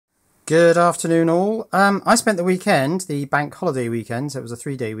Good afternoon all. I spent the weekend, the bank holiday weekend, so it was a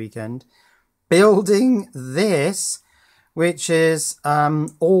 3-day weekend, building this, which is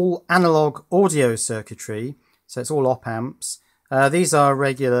all analog audio circuitry. So it's all op amps. These are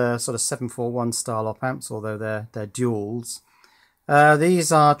regular sort of 741 style op amps, although they're duals.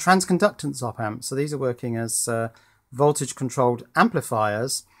 These are transconductance op amps, so these are working as voltage controlled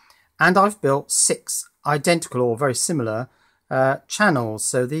amplifiers. And I've built 6 identical or very similar channels.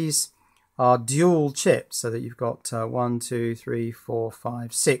 So these are dual chips, so that you've got 1, 2, 3, 4,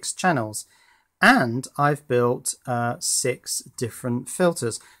 5, 6 channels. And I've built 6 different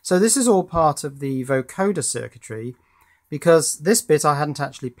filters. So this is all part of the vocoder circuitry, because this bit I hadn't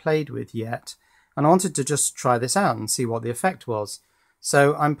actually played with yet, and I wanted to just try this out and see what the effect was.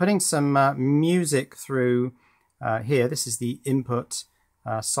 So I'm putting some music through here. This is the input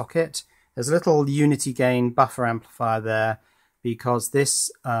socket. There's a little unity gain buffer amplifier there, because this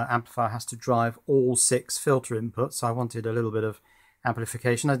amplifier has to drive all 6 filter inputs. So I wanted a little bit of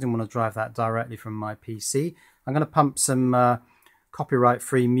amplification. I didn't want to drive that directly from my PC. I'm going to pump some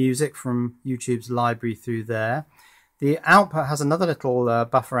copyright-free music from YouTube's library through there. The output has another little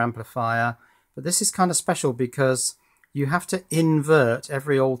buffer amplifier, but this is kind of special because you have to invert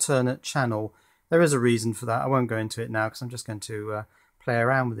every alternate channel. There is a reason for that. I won't go into it now because I'm just going to play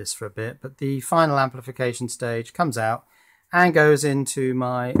around with this for a bit. But the final amplification stage comes out and goes into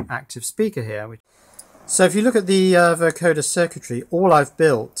my active speaker here. So if you look at the vocoder circuitry, all I've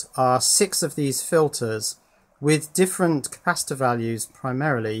built are 6 of these filters with different capacitor values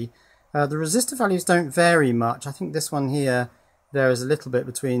primarily. The resistor values don't vary much. I think this one here, there is a little bit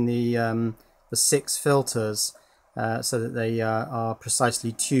between the 6 filters so that they are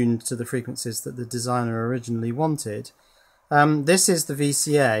precisely tuned to the frequencies that the designer originally wanted. This is the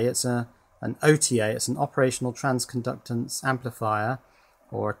VCA. It's an OTA, it's an operational transconductance amplifier,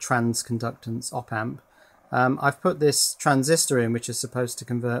 or a transconductance op amp. I've put this transistor in, which is supposed to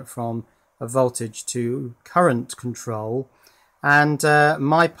convert from a voltage to current control, and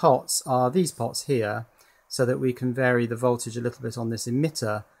my pots are these pots here, so that we can vary the voltage a little bit on this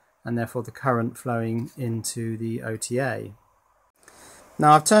emitter, and therefore the current flowing into the OTA.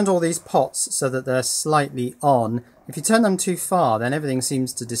 Now I've turned all these pots so that they're slightly on. If you turn them too far, then everything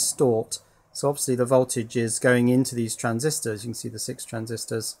seems to distort. So obviously the voltage is going into these transistors. You can see the 6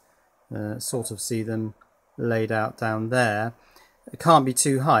 transistors, sort of see them laid out down there. It can't be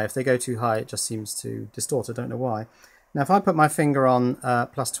too high. If they go too high, it just seems to distort. I don't know why. Now if I put my finger on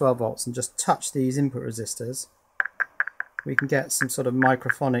plus 12 volts and just touch these input resistors, we can get some sort of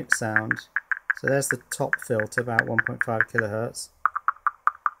microphonic sound. So there's the top filter, about 1.5 kilohertz.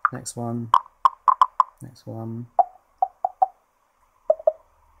 Next one, next one,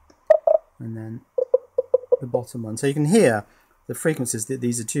 and then the bottom one. So you can hear the frequencies that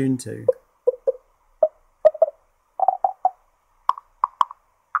these are tuned to.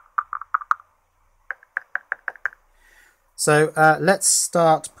 So let's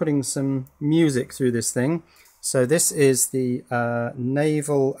start putting some music through this thing. So this is the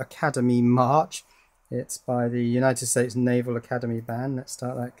Naval Academy March. It's by the United States Naval Academy Band. Let's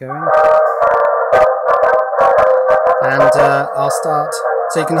start that going. And I'll start,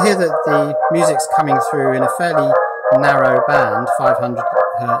 so you can hear that the music's coming through in a fairly narrow band, 500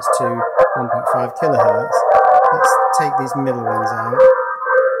 Hertz to 1.5 kilohertz. Let's take these middle ones out.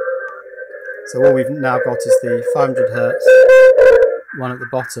 So all we've now got is the 500 Hertz one at the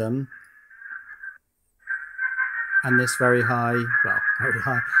bottom, and this very high, well, very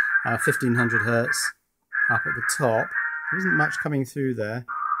high, 1500 Hertz up at the top. There isn't much coming through there.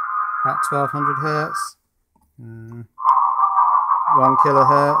 About 1200 Hertz, 1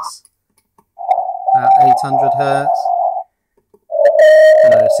 kilohertz, about 800 Hertz, I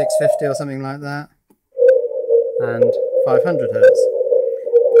don't know, 650 or something like that, and 500 Hertz.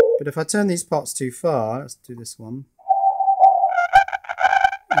 But if I turn these pots too far, let's do this one,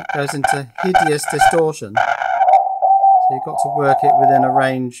 it goes into hideous distortion. So you've got to work it within a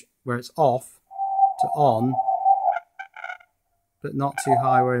range where it's off to on, but not too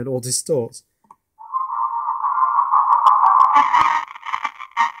high where it all distorts.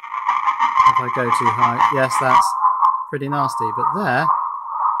 If I go too high, yes, that's pretty nasty, but there,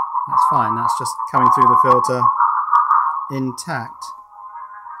 that's fine. That's just coming through the filter intact.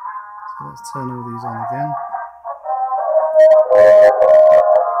 So let's turn all these on again.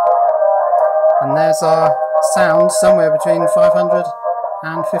 And there's our sound somewhere between 500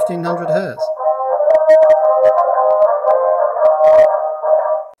 and 1500 Hertz.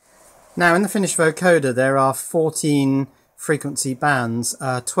 Now in the finished vocoder there are 14 frequency bands.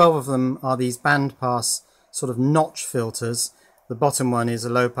 12 of them are these bandpass sort of notch filters. the bottom one is a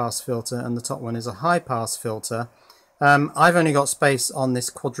low pass filter and the top one is a high pass filter. I've only got space on this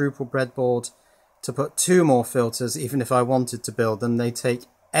quadruple breadboard to put 2 more filters, even if I wanted to build them. They take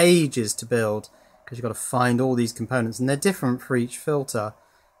ages to build because you've got to find all these components and they're different for each filter.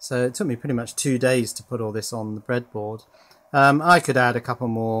 So it took me pretty much 2 days to put all this on the breadboard. I could add a couple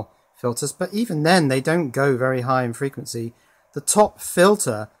more filters, but even then they don't go very high in frequency. The top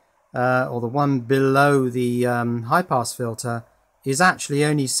filter, or the one below the high pass filter, is actually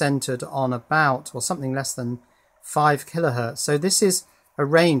only centered on about, or something less than 5 kilohertz. So this is a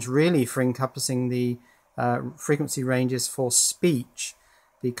range really for encompassing the frequency ranges for speech,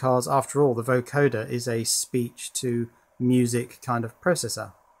 because after all the vocoder is a speech to music kind of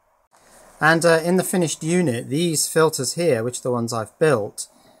processor. And in the finished unit, these filters here, which are the ones I've built,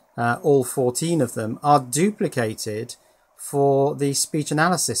 all 14 of them, are duplicated for the speech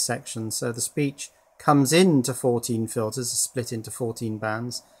analysis section. So the speech comes into 14 filters, split into 14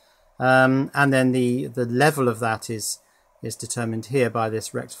 bands, and then the level of that is determined here by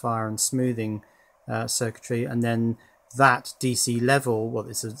this rectifier and smoothing circuitry, and then that DC level, well,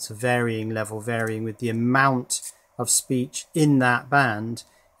 it's a varying level, varying with the amount of speech in that band,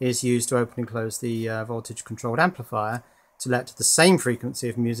 is used to open and close the voltage controlled amplifier to let the same frequency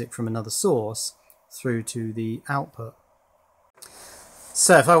of music from another source through to the output.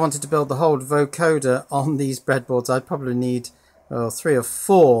 So if I wanted to build the whole vocoder on these breadboards, I'd probably need 3 or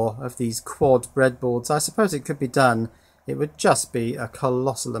 4 of these quad breadboards. I suppose it could be done. It would just be a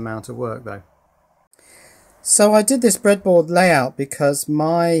colossal amount of work though. So I did this breadboard layout because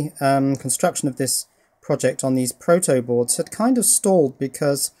my construction of this project on these proto boards had kind of stalled,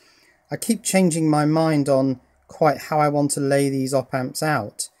 because I keep changing my mind on quite how I want to lay these op amps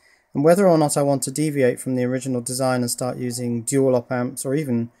out, and whether or not I want to deviate from the original design and start using dual op amps or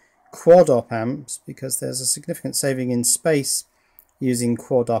even quad op amps, because there's a significant saving in space using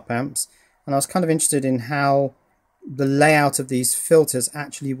quad op amps. And I was kind of interested in how the layout of these filters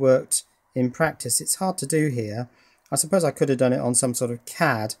actually worked in practice. It's hard to do here. I suppose I could have done it on some sort of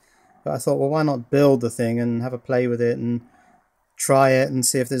CAD, but I thought, well, why not build the thing and have a play with it and try it and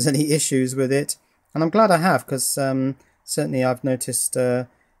see if there's any issues with it. And I'm glad I have, because certainly I've noticed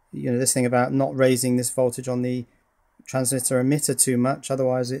this thing about not raising this voltage on the transmitter emitter too much,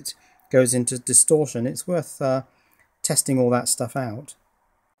 otherwise it goes into distortion. It's worth testing all that stuff out.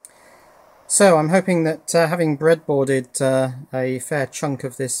 So I'm hoping that having breadboarded a fair chunk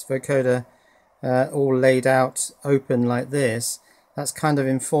of this vocoder all laid out open like this, that's kind of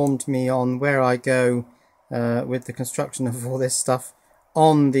informed me on where I go with the construction of all this stuff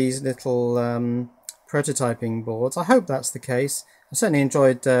on these little prototyping boards. I hope that's the case. I certainly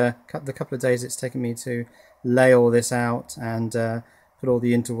enjoyed the couple of days it's taken me to lay all this out and put all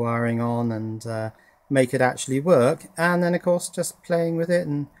the interwiring on and make it actually work, and then of course just playing with it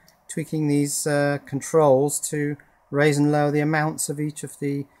and tweaking these controls to raise and lower the amounts of each of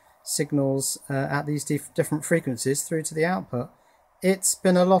the signals at these different frequencies through to the output. It's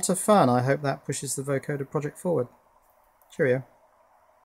been a lot of fun. I hope that pushes the vocoder project forward. Cheerio.